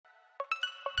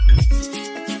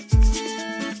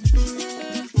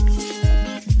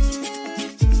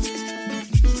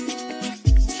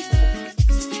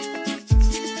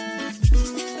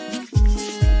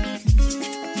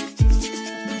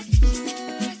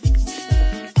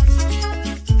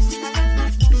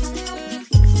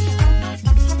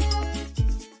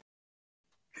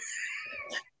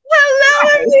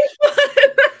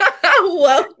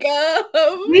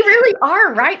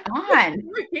are right on.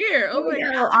 We're here. Oh my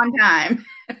God. On time.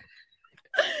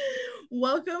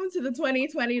 Welcome to the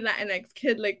 2020 Latinx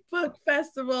Kidlick Book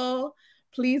Festival.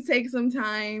 Please take some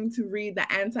time to read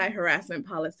the anti-harassment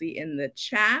policy in the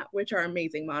chat, which our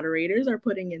amazing moderators are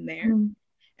putting in there.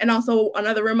 And also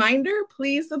another reminder,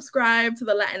 please subscribe to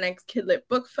the Latinx Kidlick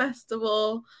Book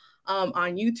Festival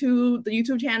on YouTube, the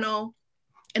YouTube channel.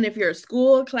 And if you're a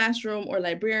school, classroom, or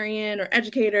librarian or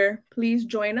educator, please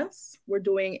join us. We're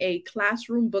doing a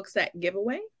classroom book set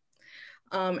giveaway.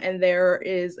 And there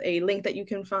is a link that you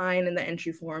can find in the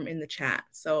entry form in the chat.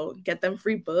 So get them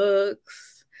free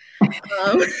books.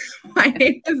 My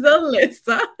name is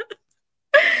Alyssa.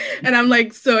 And I'm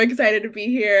like so excited to be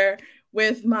here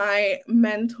with my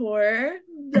mentor,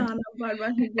 Donna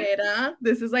Barba Higuera.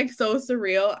 This is like so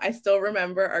surreal. I still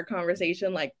remember our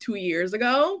conversation like 2 years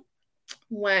ago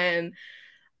when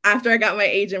after I got my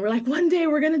agent, we're like, one day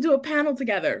we're going to do a panel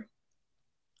together.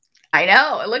 I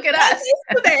know. Look at us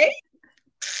today.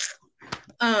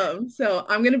 So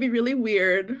I'm going to be really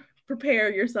weird.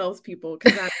 Prepare yourselves, people,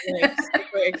 because I'm like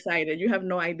super excited. You have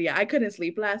no idea. I couldn't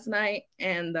sleep last night,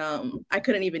 and I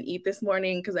couldn't even eat this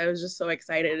morning because I was just so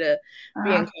excited to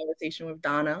be in conversation with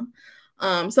Donna.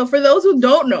 So for those who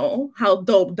don't know how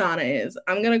dope Donna is,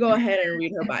 I'm going to go ahead and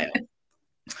read her bio.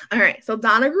 All right. So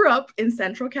Donna grew up in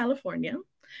Central California,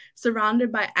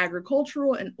 surrounded by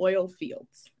agricultural and oil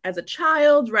fields. As a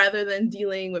child, rather than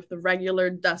dealing with the regular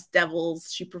dust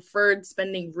devils, she preferred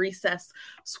spending recess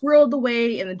squirreled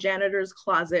away in the janitor's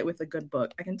closet with a good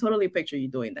book. I can totally picture you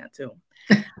doing that too.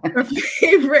 Her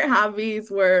favorite hobbies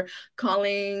were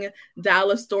calling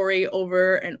Dal a story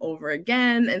over and over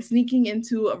again and sneaking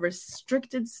into a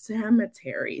restricted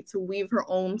cemetery to weave her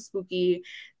own spooky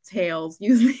tales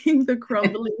using the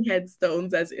crumbling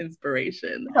headstones as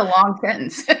inspiration. That's a long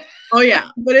sentence. Oh yeah,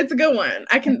 but it's a good one.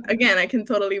 I can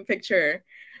totally picture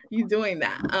you doing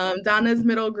that. Donna's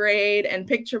middle grade and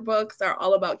picture books are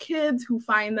all about kids who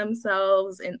find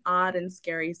themselves in odd and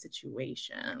scary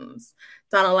situations.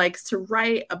 Donna likes to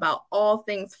write about all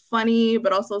things funny,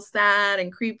 but also sad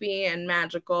and creepy and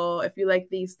magical. If you like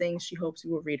these things, she hopes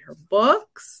you will read her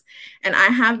books. And I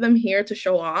have them here to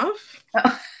show off.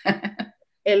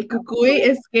 El Cucuy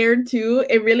is scared too.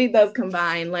 It really does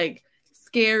combine like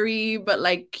scary but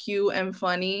like cute and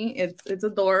funny. It's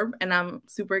adorable, and I'm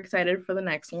super excited for the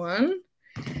next one.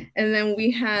 And then we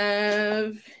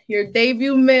have your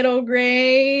debut middle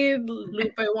grade,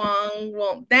 Lupe Wong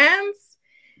Won't Dance,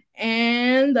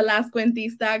 and The Last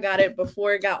Cuentista. Got it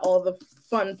before it got all the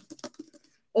fun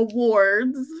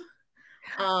awards.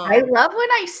 I love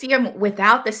when I see them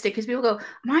without the stick because people go,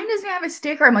 mine doesn't have a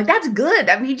sticker. I'm like, that's good.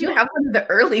 That means you have one of the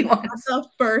early ones. The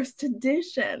first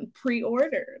edition,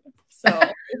 pre-ordered. So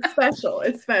it's special.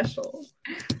 It's special.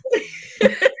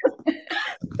 Donna,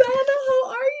 how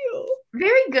are you?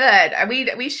 Very good. I mean,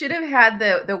 we should have had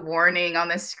the warning on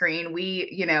the screen.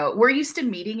 We're used to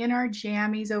meeting in our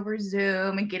jammies over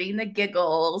Zoom and getting the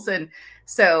giggles. And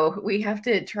so we have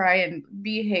to try and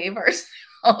behave ourselves.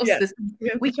 Yes,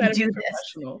 we can do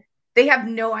this. They have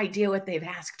no idea what they've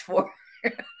asked for.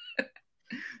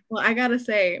 Well, I gotta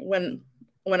say, when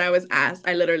I was asked,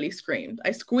 I literally screamed.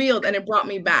 I squealed, and it brought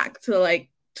me back to like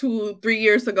 2-3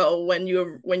 years ago when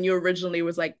you originally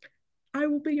was like, I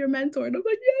will be your mentor. And I'm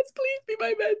like, yes, please be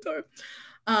my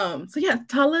mentor. So yeah,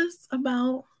 tell us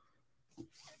about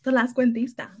The Last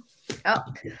Cuentista. Oh,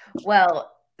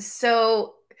 well,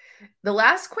 so The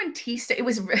Last Cuentista, it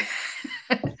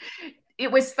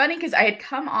was funny because I had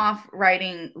come off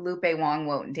writing Lupe Wong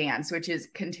Won't Dance, which is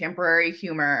contemporary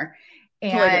humor.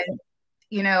 And,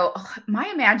 my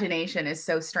imagination is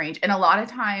so strange. And a lot of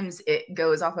times it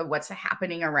goes off of what's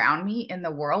happening around me in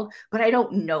the world, but I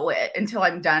don't know it until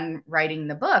I'm done writing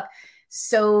the book.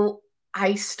 So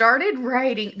I started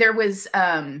writing. There was,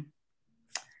 I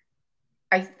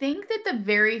think that the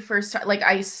very first time, like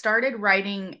I started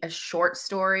writing a short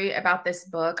story about this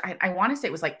book. I want to say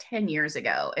it was like 10 years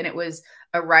ago. And it was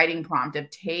a writing prompt of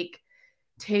take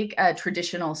a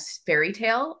traditional fairy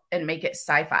tale and make it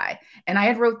sci-fi. And I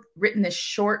had written this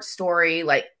short story,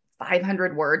 like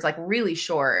 500 words, like really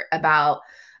short, about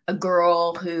a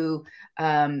girl who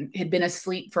had been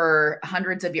asleep for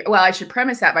hundreds of years. Well, I should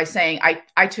premise that by saying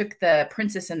I took the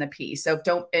Princess and the Pea. So if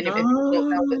you don't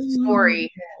know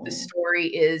the story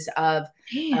is of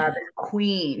the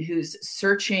queen who's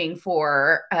searching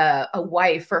for a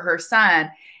wife for her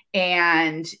son.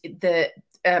 And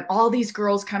all these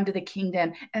girls come to the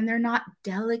kingdom and they're not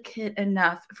delicate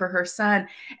enough for her son.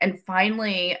 And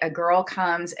finally a girl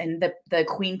comes and the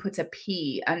queen puts a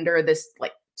pea under this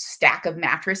like stack of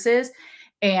mattresses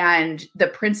and the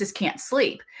princess can't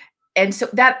sleep. And so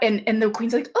that, and the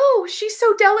queen's like, oh, she's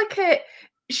so delicate.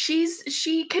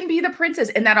 She can be the princess.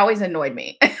 And that always annoyed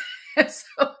me.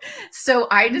 So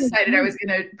I decided I was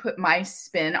going to put my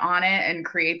spin on it and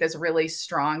create this really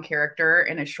strong character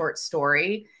in a short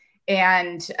story.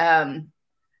 And,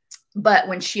 but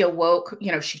when she awoke,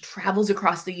 you know, she travels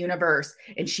across the universe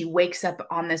and she wakes up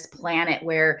on this planet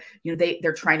where, you know,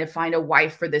 they're trying to find a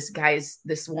wife for this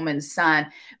woman's son.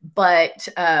 But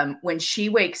when she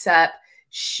wakes up,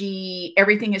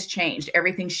 everything has changed.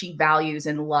 Everything she values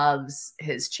and loves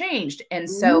has changed. And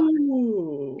so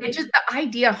the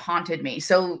idea haunted me.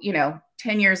 So, you know,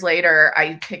 10 years later,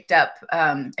 I picked up,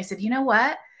 I said, you know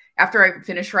what? After I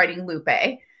finished writing Lupe,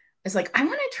 I was like, I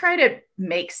want to try to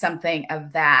make something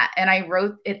of that. And I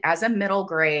wrote it as a middle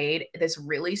grade, this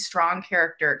really strong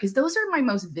character, because those are my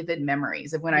most vivid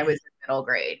memories of when I was in middle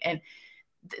grade. And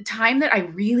the time that I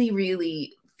really,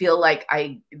 really feel like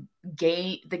I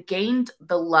gained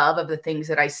the love of the things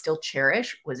that I still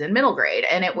cherish was in middle grade.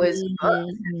 And it was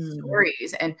books and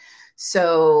stories. And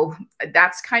so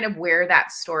that's kind of where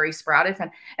that story sprouted from.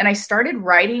 And I started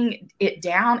writing it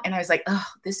down and I was like, oh,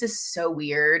 this is so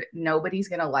weird. Nobody's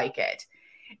going to like it.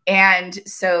 And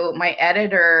so my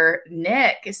editor,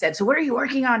 Nick, said, so what are you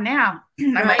working on now?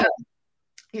 I'm like, oh,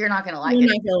 you're not going to like it. You're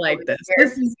not going to like this.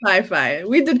 This is sci-fi.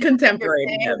 We did contemporary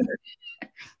together.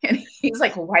 And he's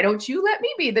like, well, why don't you let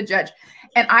me be the judge?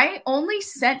 And I only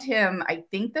sent him, I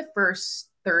think, the first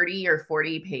 30 or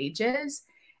 40 pages.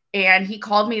 And he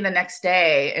called me the next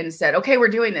day and said, okay, we're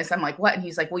doing this. I'm like, what? And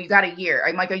he's like, well, you got a year.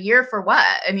 I'm like, a year for what?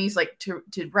 And he's like, to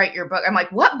write your book. I'm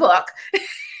like, what book?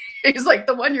 He's like,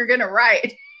 the one you're going to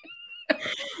write.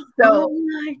 So, oh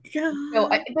my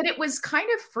God. But it was kind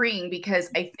of freeing because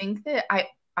I think that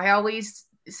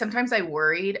sometimes I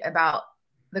worried about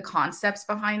the concepts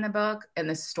behind the book and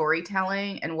the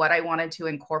storytelling and what I wanted to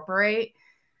incorporate.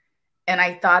 And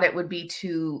I thought it would be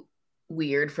too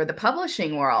weird for the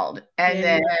publishing world. And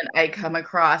then I come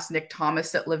across Nick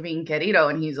Thomas at Levine Querido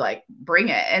and he's like, bring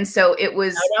it. And so it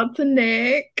was. Shout out to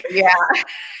Nick. Yeah,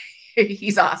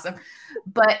 he's awesome.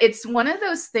 But it's one of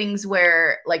those things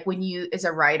where, like, when you, as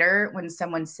a writer, when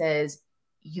someone says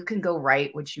you can go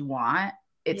write what you want,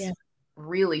 it's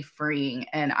really freeing.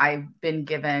 And I've been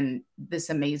given this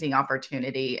amazing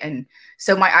opportunity. And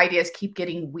so my ideas keep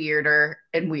getting weirder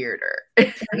and weirder.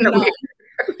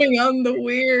 On the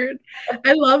weird.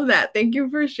 I love that. Thank you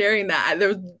for sharing that.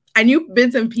 I knew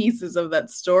bits and pieces of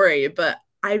that story, but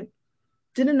I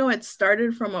didn't know it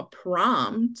started from a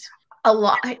prompt. A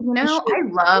lot, you know, I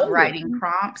love writing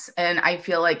prompts, and I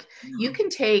feel like you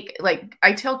can take, like,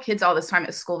 I tell kids all this time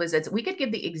at school visits, we could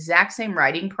give the exact same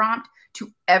writing prompt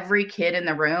to every kid in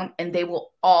the room, and they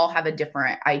will all have a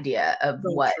different idea of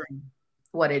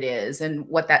what it is and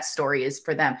what that story is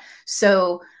for them.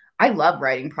 So I love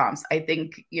writing prompts. I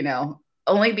think, you know,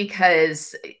 only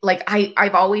because, like,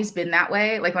 I've always been that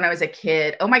way. Like when I was a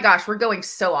kid, oh my gosh, we're going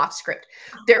so off script.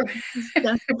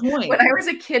 That's the point. When I was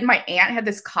a kid, my aunt had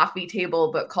this coffee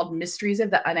table book called Mysteries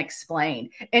of the Unexplained.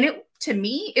 And to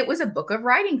me, it was a book of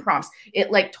writing prompts.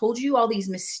 It like told you all these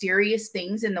mysterious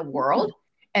things in the world.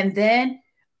 And then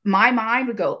my mind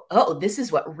would go, oh, this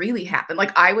is what really happened.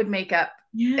 Like I would make up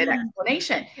an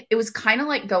explanation. It was kind of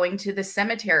like going to the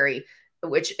cemetery,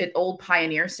 which an old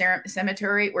pioneer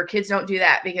cemetery, where kids don't do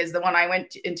that, because the one I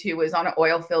went into was on an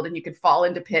oil field and you could fall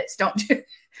into pits.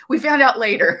 We found out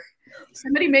later.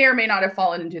 Somebody may or may not have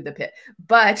fallen into the pit,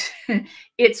 but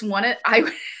it's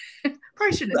I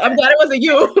probably shouldn't have. I'm glad it wasn't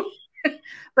you.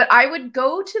 But I would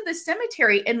go to the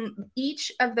cemetery, and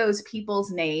each of those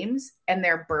people's names and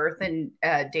their birth and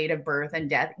date of birth and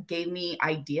death gave me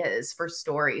ideas for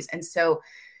stories. And so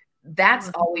that's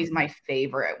always my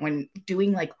favorite when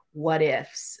doing like what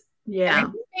ifs. Yeah.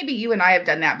 Maybe you and I have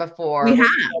done that before.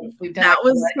 We've done that.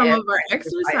 Was some of our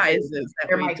exercises.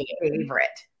 They're my favorite.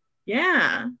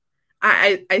 Yeah.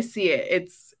 I see it.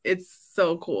 It's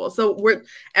so cool. So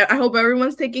I hope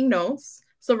everyone's taking notes.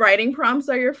 So writing prompts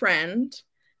are your friend.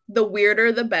 The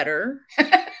weirder, the better.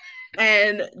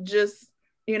 And just,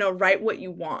 you know, write what you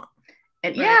want.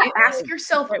 And ask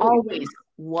yourself always,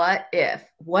 what if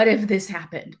this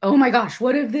happened? Oh my gosh,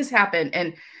 what if this happened?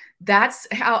 And that's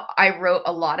how I wrote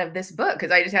a lot of this book,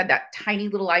 because I just had that tiny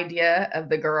little idea of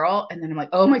the girl. And then I'm like,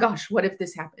 oh my gosh, what if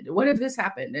this happened? What if this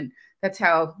happened? And that's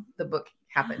how the book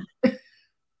happened.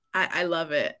 I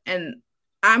love it. And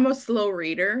I'm a slow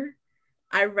reader.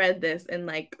 I read this in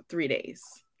like 3 days.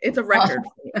 It's a record.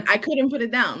 I couldn't put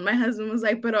it down. My husband was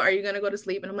like, but are you going to go to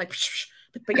sleep? And I'm like,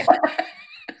 but yeah.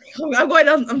 I'm going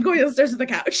downstairs to the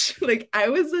couch. Like I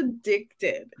was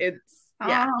addicted. It's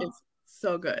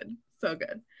so good. So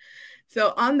good.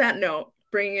 So on that note,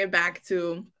 bringing it back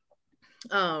to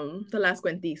The Last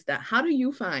Cuentista. How do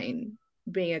you find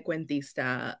being a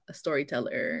cuentista, a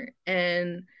storyteller?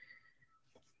 And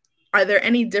are there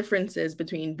any differences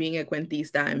between being a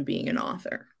cuentista and being an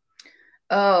author?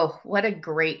 Oh, what a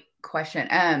great question.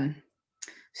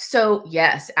 So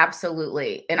yes,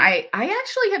 absolutely. And I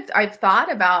actually I've thought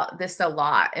about this a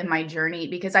lot in my journey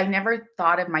because I never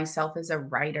thought of myself as a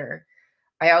writer.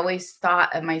 I always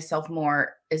thought of myself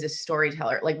more as a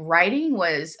storyteller. Like writing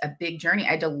was a big journey.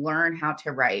 I had to learn how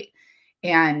to write.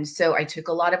 And so I took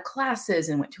a lot of classes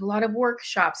and went to a lot of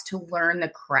workshops to learn the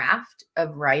craft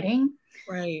of writing.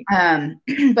 Right.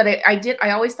 But I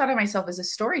always thought of myself as a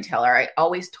storyteller. I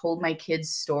always told my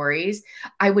kids stories.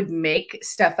 I would make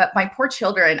stuff up. My poor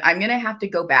children, I'm going to have to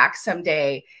go back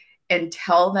someday and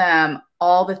tell them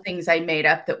all the things I made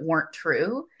up that weren't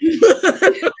true.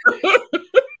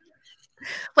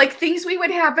 Like things we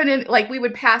would happen in, like we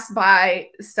would pass by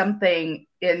something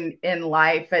in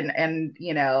life and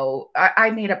you know, I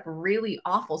made up really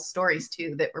awful stories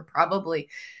too that were probably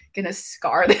gonna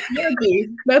scar them. Therapy.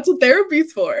 That's what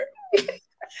therapy's for.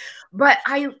 But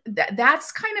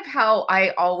that's kind of how I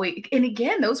always, and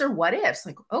again, those are what ifs.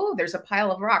 Like, oh, there's a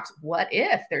pile of rocks. What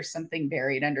if there's something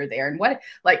buried under there? And what,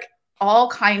 like all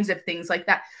kinds of things like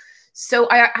that. So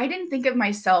I didn't think of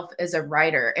myself as a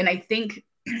writer. And I think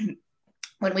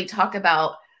when we talk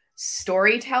about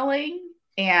storytelling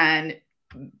and,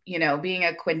 you know, being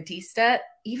a cuentista,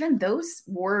 even those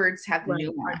words have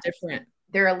nuance. Are different.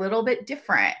 They're a little bit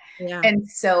different. Yeah. And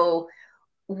so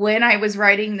when I was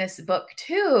writing this book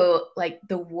too, like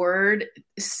the word,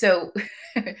 so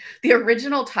the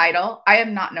original title, I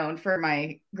am not known for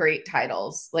my great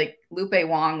titles. Like Lupe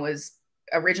Wong was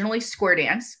originally Square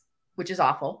Dance, which is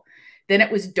awful. Then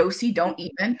it was Dosey Don't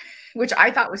Even, which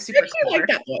I thought was super cool. Like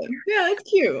that one. Yeah, that's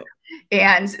cute.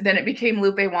 And then it became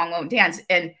Lupe Wong Won't Dance.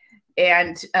 And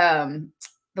The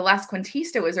Last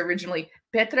Cuentista was originally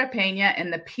Petra Peña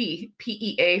and the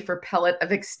PEA for Pellet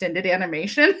of Extended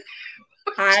Animation.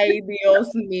 Ay, Dios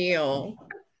mío.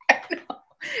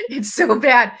 It's so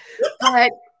bad.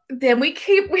 But then we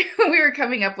were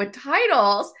coming up with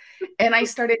titles and I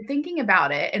started thinking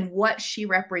about it and what she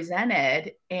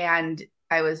represented. And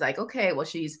I was like, okay, well,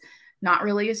 she's not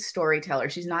really a storyteller.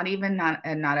 She's not even a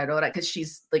narradora because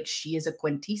she's like, she is a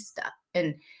cuentista.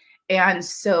 And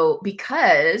so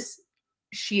because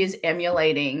she is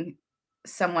emulating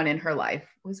someone in her life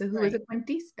who is a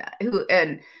cuentista,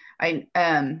 and I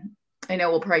know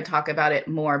we'll probably talk about it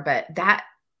more, but that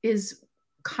is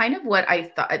kind of what I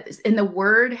thought. And the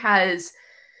word has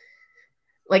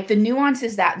like the nuance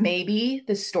is that maybe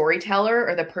the storyteller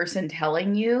or the person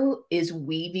telling you is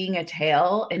weaving a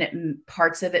tale and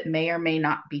parts of it may or may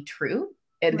not be true.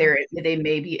 And they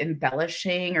may be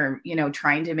embellishing or, you know,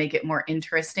 trying to make it more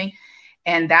interesting.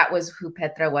 And that was who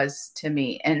Petra was to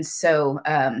me. And so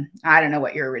I don't know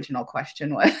what your original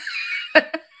question was.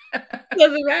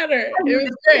 Doesn't matter. It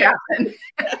was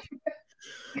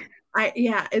great.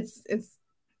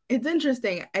 It's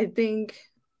interesting. I think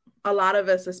a lot of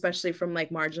us, especially from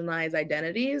like marginalized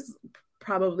identities,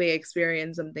 probably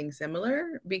experience something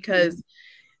similar because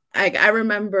I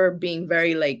remember being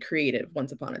very like creative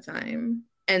once upon a time.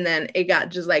 And then it got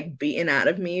just like beaten out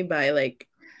of me by like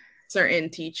certain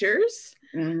teachers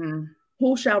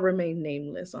who shall remain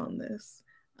nameless on this.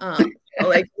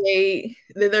 Like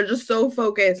they're just so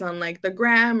focused on like the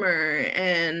grammar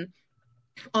and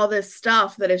all this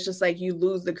stuff that it's just like you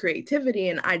lose the creativity.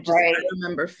 And I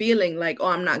remember feeling like, oh,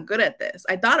 I'm not good at this.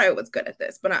 I thought I was good at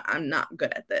this, but I'm not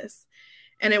good at this.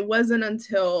 And it wasn't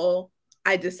until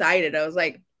I decided, I was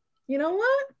like, you know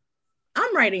what?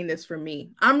 I'm writing this for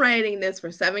me. I'm writing this for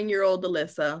 7-year-old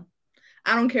Alyssa.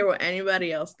 I don't care what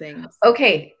anybody else thinks.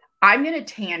 Okay, I'm going to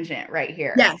tangent right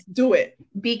here. Yes, do it.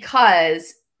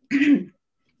 Because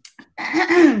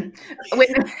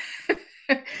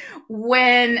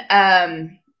when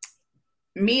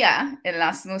Mia in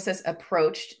Las Musas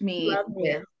approached me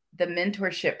with the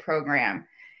mentorship program,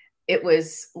 it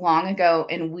was long ago,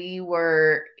 and we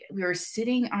were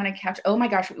sitting on a couch. Oh my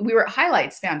gosh, we were at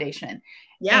Highlights Foundation.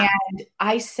 Yeah. And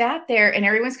I sat there and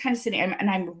everyone's kind of sitting and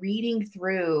I'm reading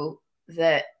through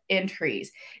the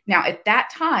entries. Now, at that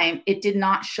time, it did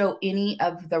not show any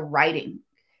of the writing.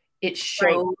 It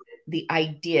showed the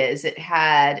ideas. It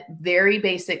had very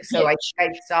basic. So I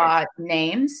saw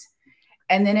names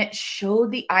and then it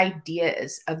showed the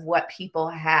ideas of what people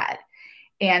had.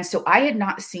 And so I had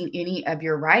not seen any of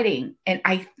your writing. And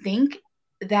I think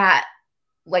that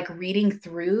like reading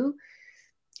through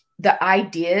the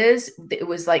ideas, it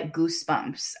was like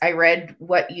goosebumps. I read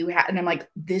what you had and I'm like,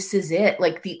 this is it.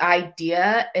 Like the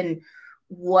idea and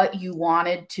what you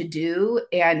wanted to do.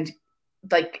 And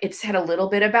like it said a little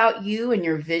bit about you and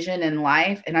your vision in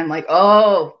life. And I'm like,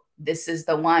 oh, this is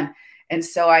the one. And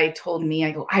so I told me,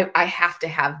 I go, I have to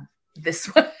have this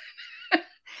one.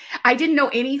 I didn't know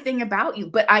anything about you,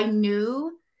 but I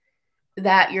knew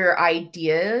that your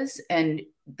ideas and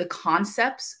the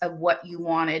concepts of what you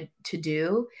wanted to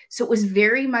do. So it was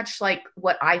very much like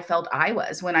what I felt I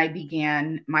was when I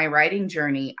began my writing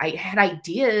journey. I had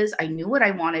ideas, I knew what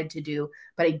I wanted to do,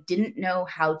 but I didn't know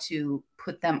how to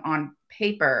put them on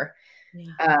paper.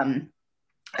 Yeah.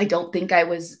 I don't think I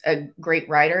was a great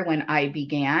writer when I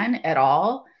began at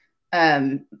all.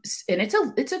 And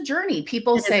it's a journey.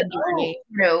 People say, oh, you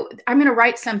know, I'm going to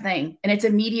write something and it's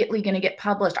immediately going to get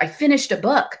published. I finished a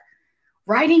book.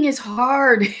 Writing is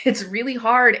hard. It's really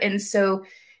hard. And so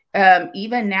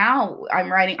even now I'm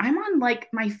on like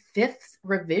my 5th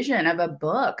revision of a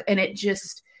book, and it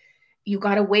just, you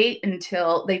got to wait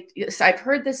until so I've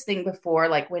heard this thing before,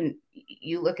 like when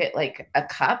you look at like a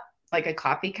cup, like a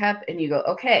coffee cup, and you go,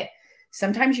 okay,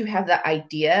 sometimes you have the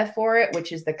idea for it,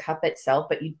 which is the cup itself,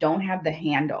 but you don't have the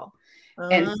handle.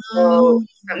 And so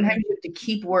sometimes you have to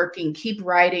keep working, keep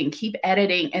writing, keep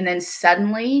editing. And then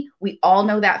suddenly we all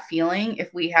know that feeling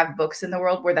if we have books in the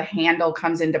world where the handle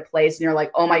comes into place and you're like,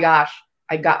 oh my gosh,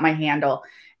 I got my handle.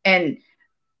 And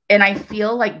I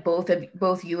feel like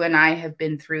both you and I have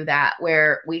been through that,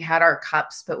 where we had our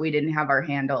cups, but we didn't have our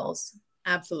handles.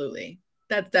 Absolutely.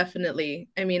 That's definitely,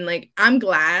 I mean, like, I'm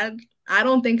glad. I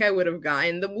don't think I would have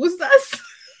gotten the Musas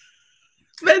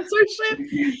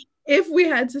mentorship if we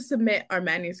had to submit our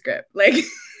manuscript, like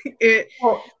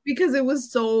because it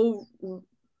was so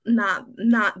not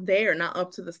there, not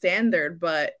up to the standard.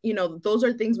 But you know, those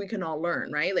are things we can all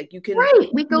learn, right? Like you can, right?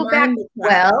 We go back.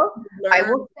 Well, I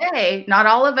will say, not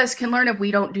all of us can learn if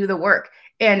we don't do the work.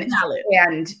 And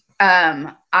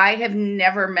I have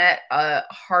never met a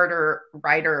harder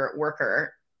writer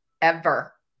worker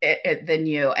ever than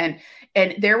you. And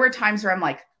there were times where I'm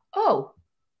like, oh,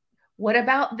 what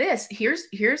about this?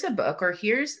 Here's a book, or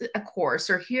here's a course,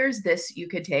 or here's this you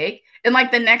could take. And like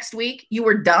the next week you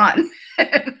were done.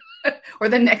 Or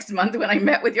the next month when I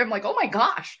met with you, I'm like, oh my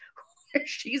gosh.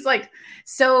 She's like,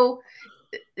 so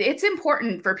it's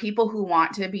important for people who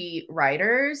want to be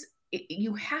writers.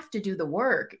 You have to do the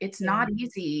work. It's not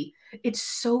easy. It's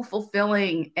so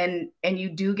fulfilling. And you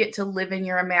do get to live in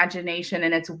your imagination,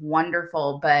 and it's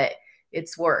wonderful, but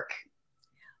it's work.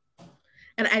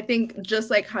 And I think just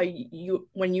like how you,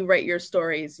 when you write your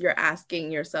stories, you're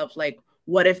asking yourself, like,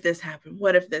 what if this happened?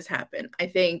 What if this happened? I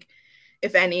think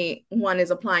if anyone is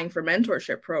applying for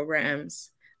mentorship programs,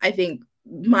 I think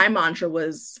my mantra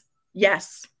was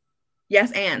yes,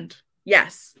 yes, and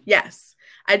yes, yes.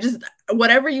 I just,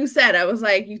 whatever you said, I was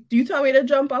like, you tell me to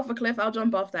jump off a cliff, I'll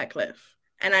jump off that cliff.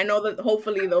 And I know that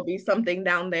hopefully there'll be something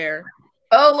down there.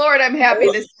 Oh, Lord, I'm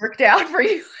happy this worked out for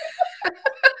you.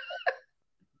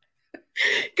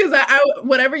 Because I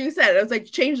whatever you said, I was like,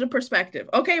 change the perspective.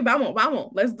 Okay, vamos,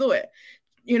 let's do it.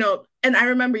 You know, and I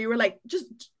remember you were like,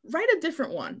 just write a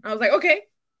different one. I was like, okay,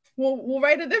 we'll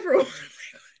write a different one.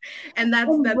 And that's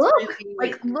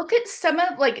look at some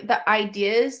of like the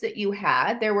ideas that you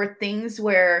had. There were things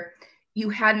where you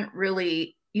had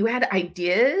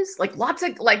ideas, like lots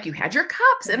of, like you had your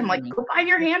cups, and I'm like, go find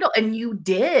your handle, and you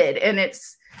did. And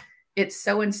it's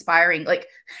so inspiring. Like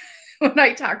when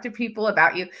I talk to people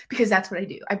about you, because that's what I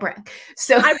do. I brag.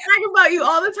 So I brag about you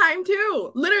all the time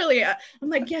too. Literally, I'm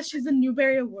like, yes, she's a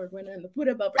Newbery Award winner in the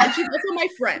Pura Belpré, and she's also my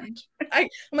friend. I'm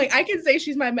like, I can say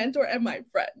she's my mentor and my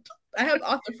friend. I have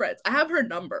author friends. I have her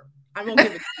number. I won't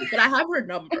give it to you, but I have her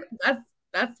number.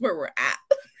 That's where we're at.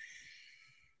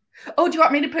 Oh, do you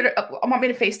want me to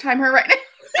FaceTime her right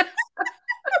now?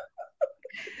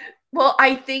 Well,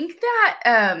 I think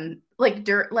that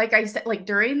like I said, like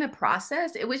during the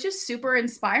process, it was just super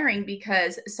inspiring,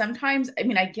 because sometimes, I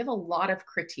mean, I give a lot of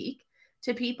critique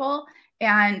to people,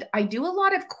 and I do a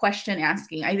lot of question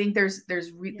asking. I think there's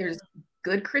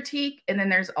good critique, and then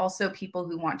there's also people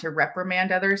who want to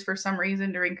reprimand others for some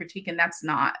reason during critique, and that's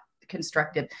not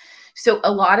constructive. So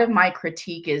a lot of my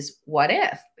critique is, what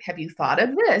if? Have you thought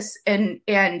of this? And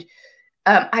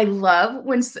I love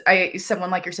when someone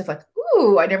like yourself, like,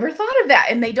 ooh, I never thought of that.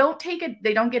 And they don't take it,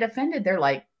 they don't get offended. They're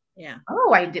like, yeah,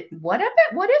 oh, I did. What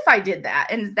if I did that?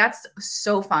 And that's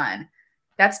so fun.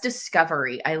 That's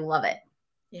discovery. I love it.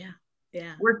 Yeah.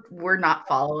 Yeah. We're not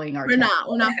following our We're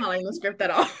not following the script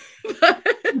at all.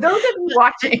 Those of you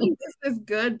watching, this is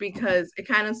good because it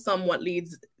kind of somewhat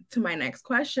leads to my next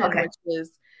question, which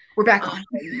is, we're back on.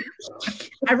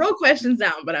 I wrote questions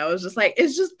down, but I was just like,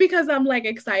 it's just because I'm like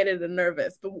excited and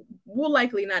nervous, but we'll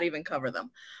likely not even cover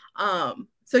them.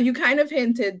 So you kind of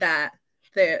hinted that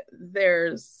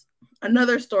there's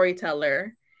another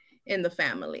storyteller in the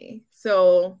family.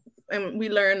 So, and we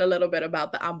learned a little bit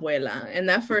about the abuela, and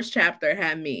that first chapter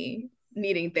had me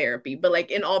needing therapy, but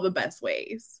like in all the best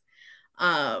ways.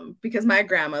 Because my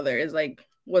grandmother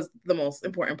was the most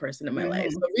important person in my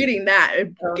life. So reading that,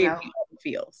 it gave me all the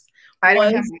feels. I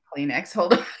don't have my Kleenex.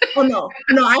 Hold on. Oh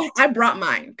no, I brought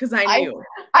mine because I knew.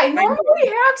 I normally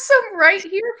have some right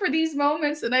here for these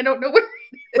moments, and I don't know where.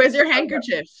 Where's your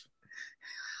handkerchief?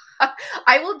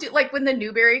 I will do, like, when the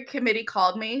Newbery committee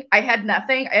called me, I had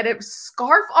nothing. I had a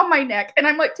scarf on my neck, and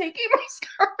I'm like taking my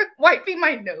scarf and wiping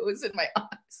my nose and my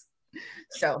eyes.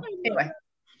 So anyway.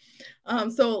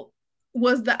 So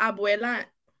was the abuela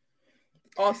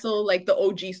also like the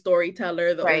OG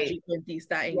storyteller, the OG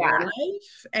cuentista in your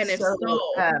life? And if so,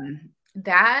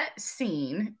 that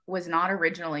scene was not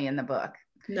originally in the book.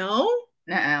 No,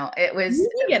 it was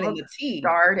getting the tea.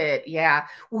 Started, yeah.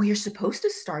 Well, you're supposed to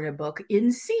start a book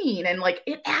in scene and like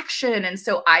in action, and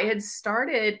so I had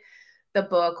started the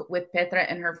book with Petra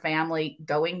and her family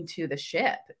going to the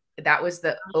ship. That was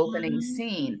the opening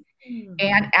scene,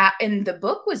 and the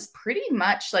book was pretty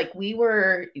much like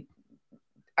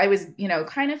I was,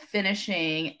 kind of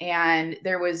finishing, and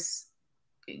there was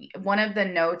one of the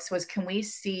notes was, can we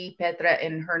see Petra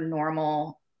in her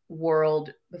normal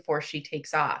world before she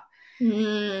takes off?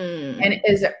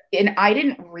 And I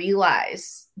didn't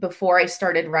realize before I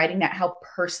started writing that how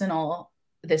personal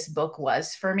this book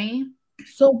was for me.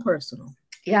 So personal.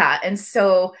 Yeah. And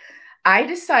so I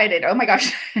decided, oh my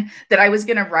gosh, that I was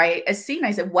going to write a scene.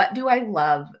 I said, what do I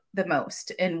love the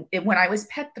most? And when I was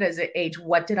Petra's age,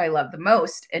 what did I love the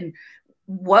most? And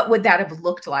what would that have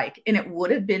looked like? And it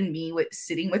would have been me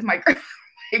sitting with my grandmother.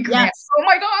 Yes. Oh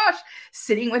my gosh,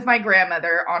 sitting with my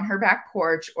grandmother on her back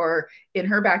porch or in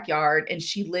her backyard. And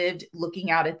she lived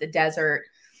looking out at the desert,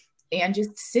 and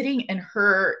just sitting and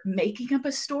her making up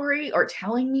a story or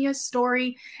telling me a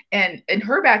story. And in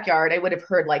her backyard, I would have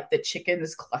heard like the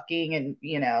chickens clucking, and,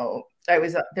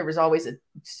 there was always a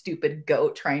stupid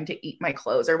goat trying to eat my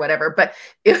clothes or whatever. But,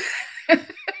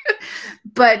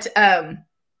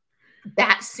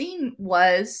 that scene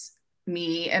was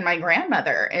me and my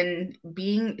grandmother, and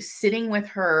sitting with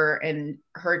her and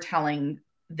her telling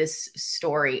this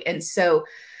story. And so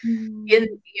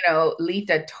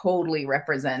Lita totally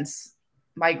represents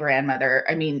my grandmother.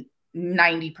 I mean,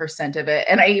 90% of it.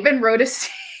 And I even wrote a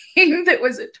scene that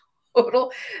was a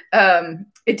total,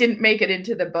 it didn't make it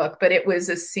into the book, but it was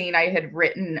a scene I had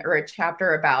written, or a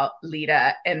chapter about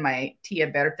Lita and my tia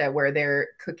Berta, where they're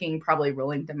cooking, probably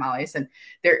rolling tamales, and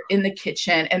they're in the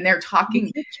kitchen and they're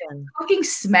talking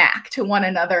smack to one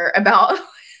another about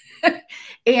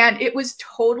and it was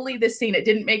totally the scene. It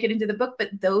didn't make it into the book, but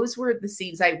those were the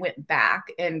scenes I went back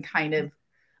and kind of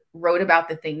wrote about,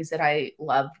 the things that I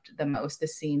loved the most, the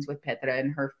scenes with Petra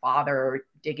and her father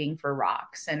digging for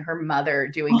rocks, and her mother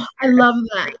doing. I love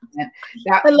that.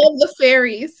 I love the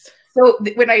fairies. So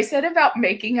when I said about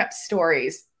making up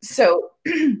stories, so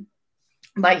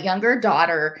my younger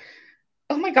daughter,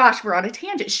 oh my gosh, we're on a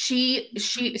tangent.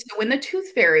 So when the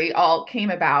Tooth Fairy all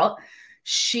came about,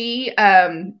 she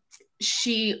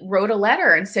wrote a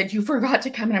letter and said, you forgot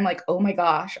to come. And I'm like, oh my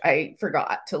gosh, I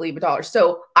forgot to leave $1.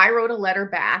 So I wrote a letter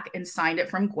back and signed it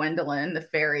from Gwendolyn, the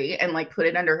fairy, and like put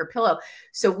it under her pillow.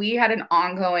 So we had an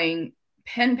ongoing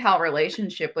pen pal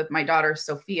relationship with my daughter,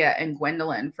 Sophia, and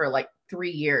Gwendolyn for like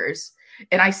 3 years.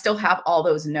 And I still have all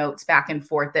those notes back and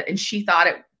forth and she thought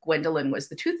Gwendolyn was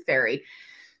the Tooth Fairy.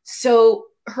 So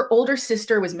her older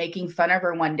sister was making fun of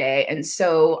her one day. And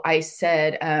so I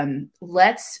said,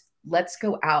 let's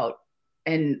go out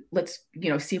and let's,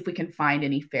 see if we can find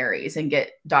any fairies and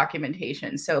get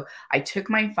documentation. So I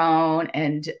took my phone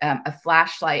and a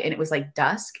flashlight, and it was like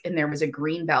dusk, and there was a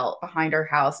green belt behind our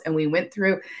house. And we went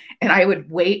through, and I would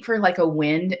wait for like a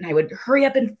wind, and I would hurry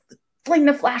up and fling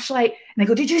the flashlight. And I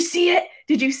go, did you see it?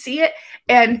 Did you see it?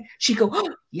 And she'd go,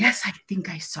 oh, yes, I think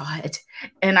I saw it.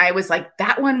 And I was like,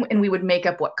 that one. And we would make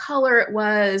up what color it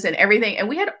was and everything. And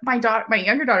we had my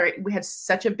younger daughter, we had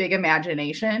such a big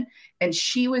imagination. And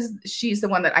she's the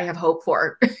one that I have hope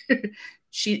for.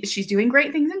 She's doing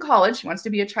great things in college. She wants to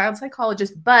be a child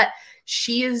psychologist, but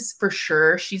she is for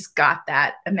sure, she's got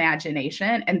that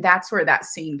imagination. And that's where that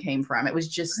scene came from. It was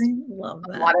just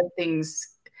a lot of things.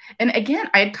 And again,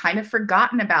 I had kind of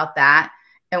forgotten about that.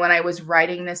 And when I was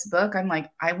writing this book, I'm like,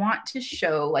 I want to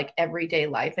show like everyday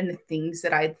life and the things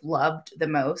that I've loved the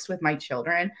most with my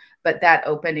children. But that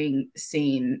opening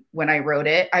scene, when I wrote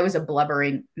it, I was a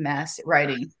blubbering mess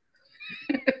writing.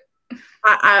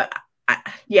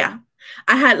 Yeah,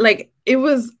 I had like, it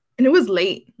was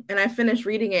late, and I finished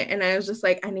reading it, and I was just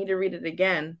like, I need to read it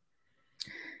again.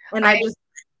 And I just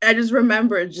I just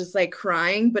remember just like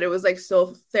crying, but it was like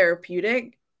so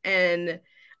therapeutic. And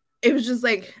it was just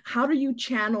like, how do you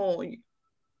channel,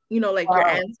 you know, like your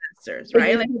ancestors,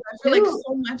 right? Like I feel like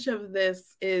so much of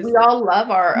this is, we all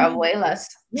love our abuelas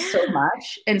so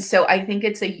much. And so I think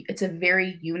it's a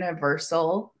very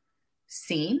universal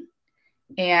scene.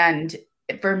 And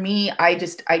for me, I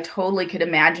totally could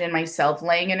imagine myself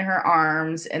laying in her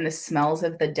arms and the smells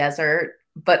of the desert,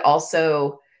 but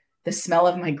also the smell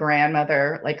of my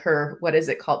grandmother, like her, what is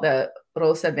it called? The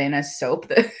Rosa Vena soap,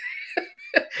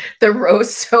 the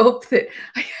rose soap that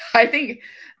I think,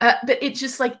 but it's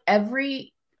just like I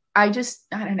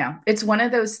don't know. It's one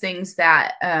of those things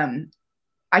that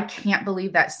I can't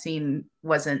believe that scene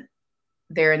wasn't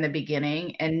there in the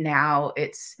beginning. And now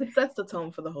it sets the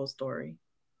tone for the whole story.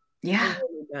 Yeah.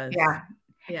 Really does. Yeah.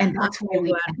 And that's why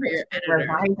we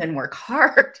revise and work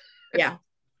hard. Yeah.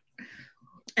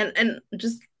 And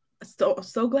just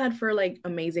so glad for like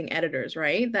amazing editors,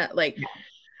 right? That like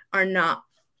are not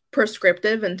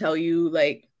prescriptive and tell you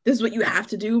like this is what you have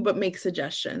to do, but make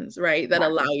suggestions, right? That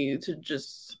allow you to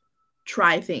just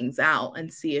try things out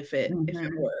and see if it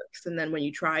works. And then when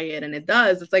you try it and it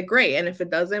does, it's like great. And if it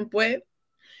doesn't,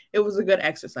 it was a good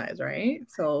exercise, right?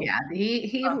 So yeah,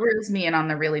 he reels me in on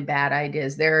the really bad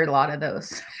ideas. There are a lot of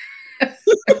those.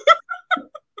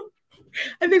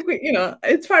 I think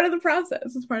it's part of the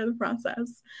process. It's part of the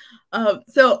process.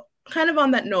 So kind of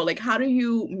on that note, like how do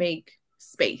you make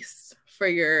space for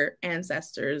your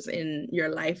ancestors in your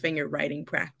life and your writing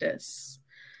practice?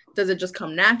 Does it just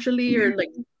come naturally, or like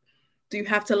do you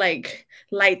have to like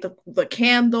light the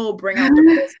candle, bring out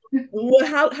the crystal?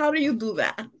 How do you do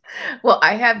that? Well,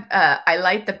 I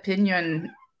light the piñon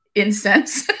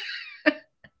incense.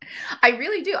 I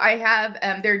really do. I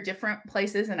have there are different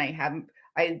places, and I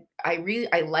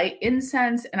light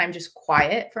incense, and I'm just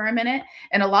quiet for a minute.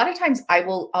 And a lot of times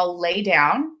I'll lay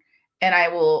down and I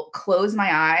will close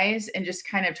my eyes and just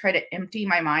kind of try to empty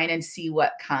my mind and see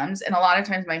what comes. And a lot of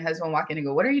times my husband will walk in and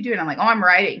go, "What are you doing?" I'm like, "Oh, I'm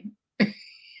writing."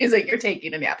 He's like, "You're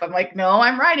taking a nap." I'm like, "No,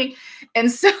 I'm writing."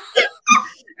 And so,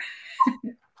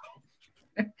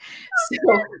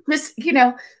 just,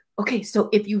 okay, so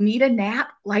if you need a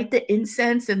nap, light the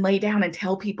incense and lay down and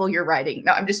tell people you're writing.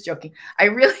 No, I'm just joking. I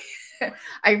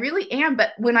really am.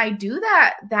 But when I do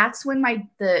that, that's when I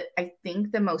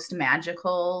think the most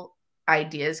magical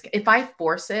ideas, if I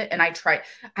force it and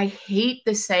I hate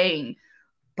the saying,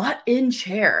 butt in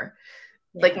chair.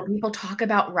 Yeah. Like when people talk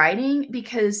about writing,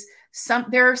 because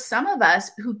there are some of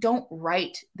us who don't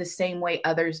write the same way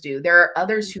others do. There are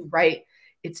others who write,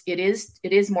 it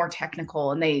is more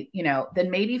technical, and they, then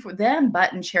maybe for them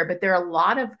button chair, but there are a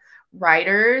lot of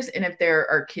writers. And if there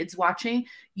are kids watching,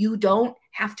 you don't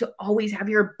have to always have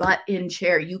your butt in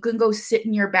chair. You can go sit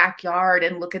in your backyard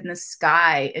and look in the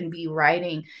sky and be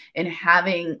writing and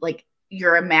having like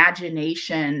your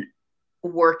imagination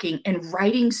working and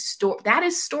writing that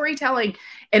is storytelling.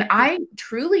 And I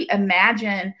truly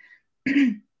imagine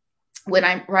when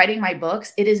I'm writing my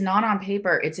books, it is not on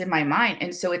paper, it's in my mind.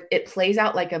 And so it plays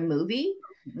out like a movie.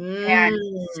 And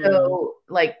so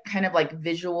like kind of like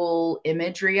visual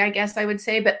imagery, I guess I would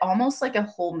say, but almost like a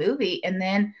whole movie. And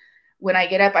then when I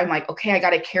get up, I'm like, okay, I got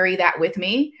to carry that with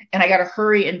me, and I got to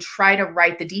hurry and try to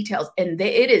write the details. And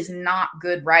it is not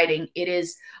good writing. It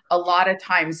is a lot of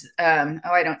times,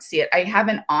 I don't see it. I have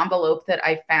an envelope that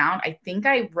I found. I think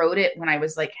I wrote it when I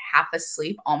was like half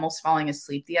asleep, almost falling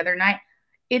asleep the other night.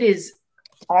 It is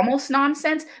almost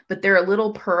nonsense, but there are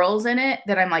little pearls in it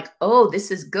that I'm like, oh, this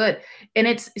is good. And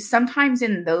it's sometimes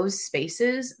in those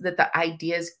spaces that the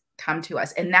ideas come to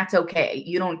us, and that's okay.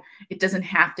 It doesn't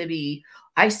have to be,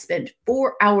 I spent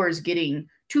 4 hours getting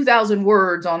 2,000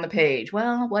 words on the page.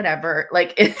 Well, whatever.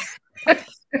 Like it's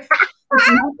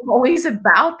not always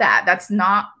about that. That's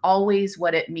not always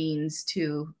what it means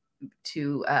to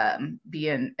be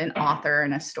an author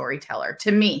and a storyteller,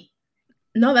 to me.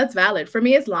 No, that's valid. For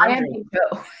me, it's laundry.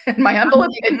 In my humble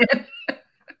opinion.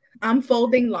 I'm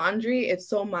folding laundry. It's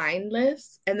so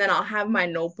mindless. And then I'll have my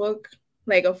notebook,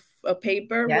 like a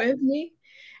paper with me.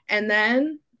 And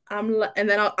then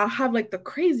I'll have like the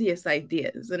craziest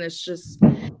ideas. And it's just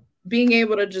being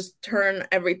able to just turn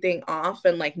everything off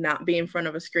and like not be in front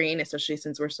of a screen, especially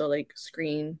since we're so like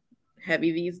screen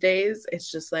heavy these days.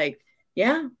 It's just like,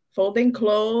 folding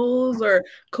clothes or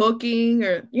cooking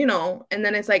or, and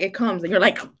then it's like, it comes and you're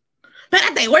like,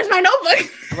 where's my notebook?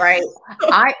 Right.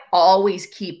 I always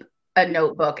keep a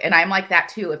notebook, and I'm like that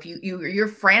too. If you're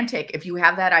frantic, if you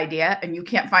have that idea and you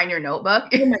can't find your notebook.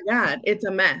 Oh my God, it's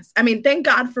a mess. I mean, thank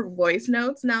God for voice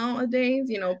notes nowadays,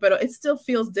 but it still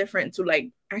feels different to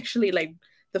like actually like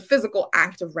the physical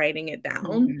act of writing it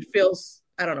down. Feels,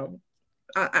 I don't know,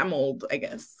 I'm old, I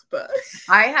guess, but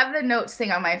I have the notes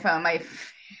thing on my phone. My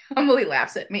family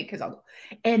laughs at me because I'll go,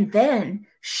 and then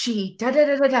she da da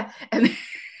da da da, and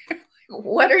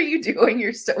what are you doing?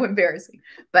 You're so embarrassing.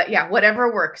 But yeah,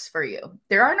 whatever works for you.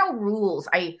 There are no rules.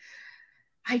 I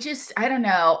don't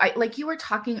know. I like you were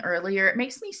talking earlier. It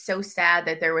makes me so sad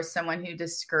that there was someone who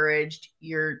discouraged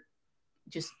your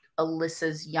just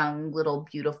Alyssa's young little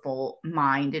beautiful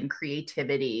mind and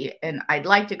creativity. And I'd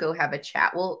like to go have a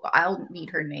chat. Well, I'll need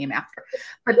her name after.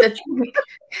 But the thing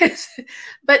is,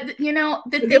 but you know,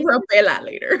 we'll give her a pela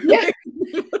later. Yeah.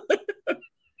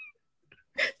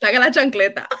 Saca la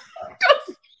chancleta.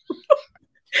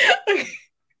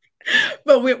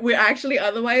 But we're actually,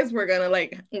 otherwise we're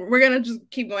gonna just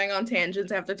keep going on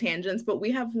tangents after tangents, but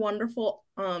we have wonderful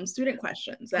student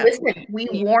questions. Listen, we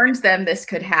warned them this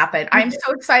could happen. I'm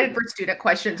so excited for student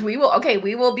questions. We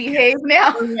will behave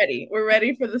now. We're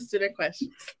ready for the student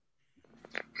questions.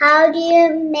 How do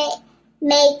you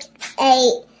make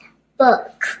a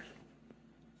book?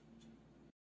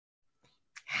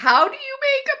 How do you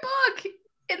make a book?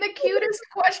 In the cutest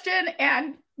question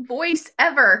and voice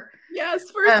ever. Yes,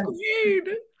 first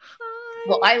grade. Hi.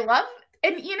 Well, I love,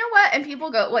 and you know what? And people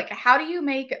go like, how do you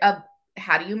make a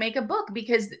book?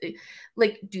 Because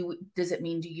like, does it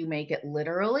mean, do you make it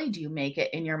literally? Do you make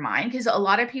it in your mind? Because a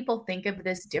lot of people think of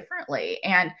this differently.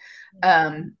 And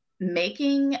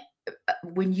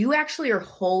when you actually are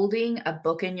holding a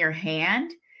book in your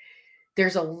hand,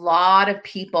 there's a lot of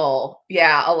people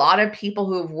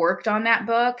who have worked on that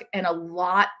book, and a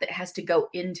lot that has to go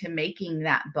into making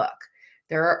that book.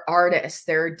 There are artists,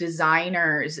 there are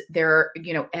designers, there are,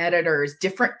 editors,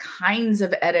 different kinds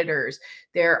of editors.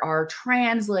 There are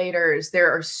translators. There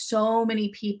are so many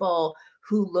people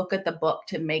who look at the book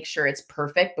to make sure it's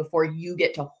perfect before you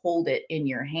get to hold it in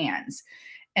your hands.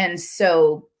 And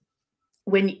so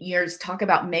when you talk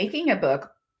about making a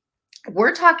book,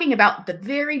 we're talking about the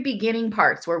very beginning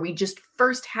parts where we just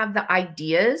first have the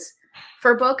ideas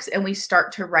for books and we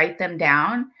start to write them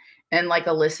down. And like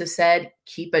Alyssa said,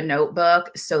 keep a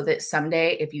notebook so that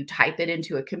someday if you type it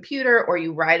into a computer or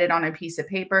you write it on a piece of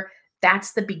paper,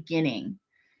 that's the beginning.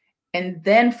 And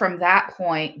then from that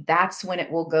point, that's when it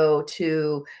will go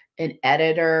to an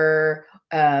editor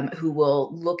who will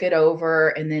look it over,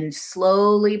 and then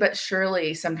slowly but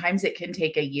surely, sometimes it can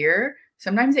take a year.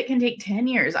 Sometimes it can take 10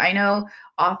 years. I know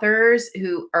authors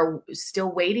who are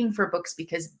still waiting for books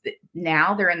because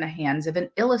now they're in the hands of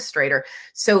an illustrator.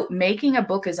 So making a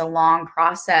book is a long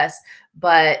process,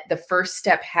 but the first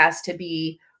step has to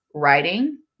be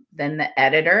writing, then the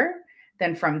editor.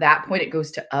 Then from that point, it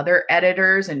goes to other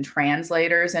editors and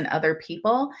translators and other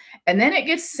people. And then it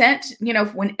gets sent,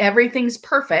 when everything's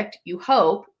perfect, you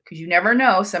hope, because you never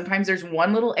know. Sometimes there's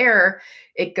one little error.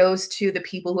 It goes to the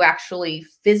people who actually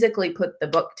physically put the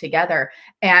book together.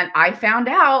 And I found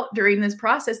out during this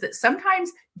process that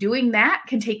sometimes doing that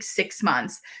can take 6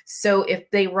 months. So if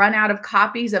they run out of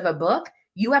copies of a book,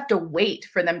 you have to wait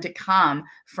for them to come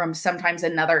from sometimes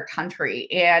another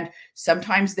country. And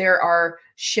sometimes there are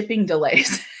shipping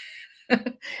delays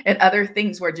and other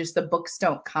things where just the books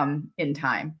don't come in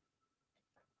time.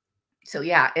 So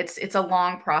yeah, it's a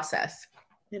long process.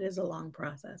 It is a long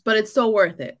process, but it's so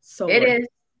worth it.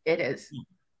 It is.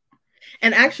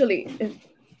 And actually,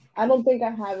 I don't think I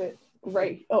have it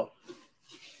right. Oh,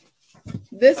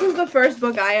 this was the first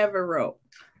book I ever wrote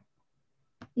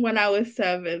when I was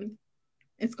 7.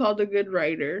 It's called A Good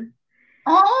Writer.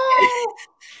 Oh,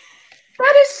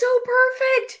 that is so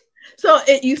perfect. So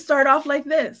you start off like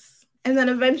this, and then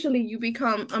eventually you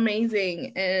become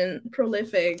amazing and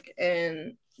prolific,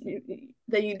 and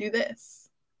then you do this.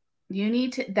 You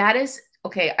need to, that is,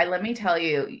 okay, let me tell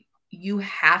you, you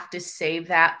have to save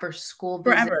that for school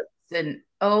visits. Forever. And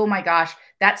oh my gosh,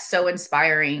 that's so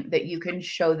inspiring that you can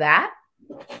show that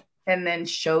and then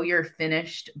show your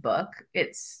finished book.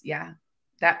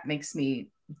 That makes me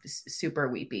super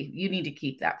weepy. You need to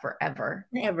keep that forever.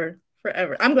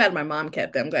 Forever. I'm glad my mom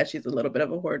kept it. I'm glad she's a little bit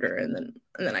of a hoarder, and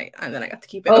then I got to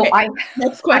keep it. Oh, okay.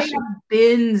 Next question. I have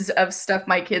bins of stuff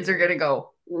my kids are gonna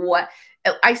go, what?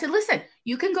 I said, listen,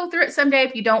 you can go through it someday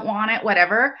if you don't want it,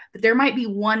 whatever, but there might be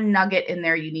one nugget in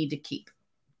there you need to keep.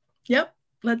 Yep.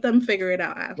 Let them figure it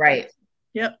out after. Right.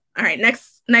 Yep. All right.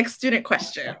 Next student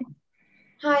question.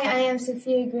 Hi, I am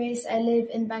Sophia Grace. I live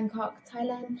in Bangkok,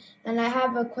 Thailand, and I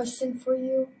have a question for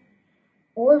you.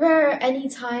 Were there any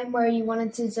time where you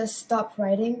wanted to just stop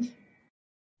writing?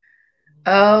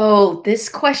 Oh, this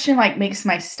question makes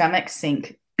my stomach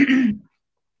sink.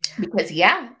 Because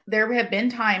there have been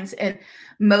times, and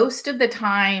most of the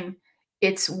time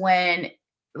it's when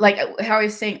like how I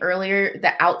was saying earlier,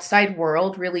 the outside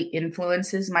world really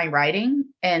influences my writing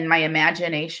and my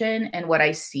imagination and what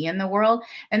I see in the world.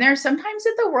 And there are sometimes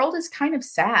that the world is kind of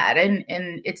sad and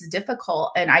it's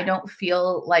difficult and I don't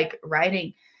feel like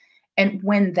writing. And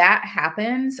when that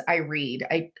happens, I read.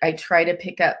 I try to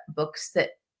pick up books that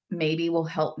maybe will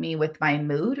help me with my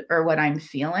mood or what I'm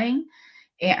feeling.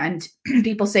 And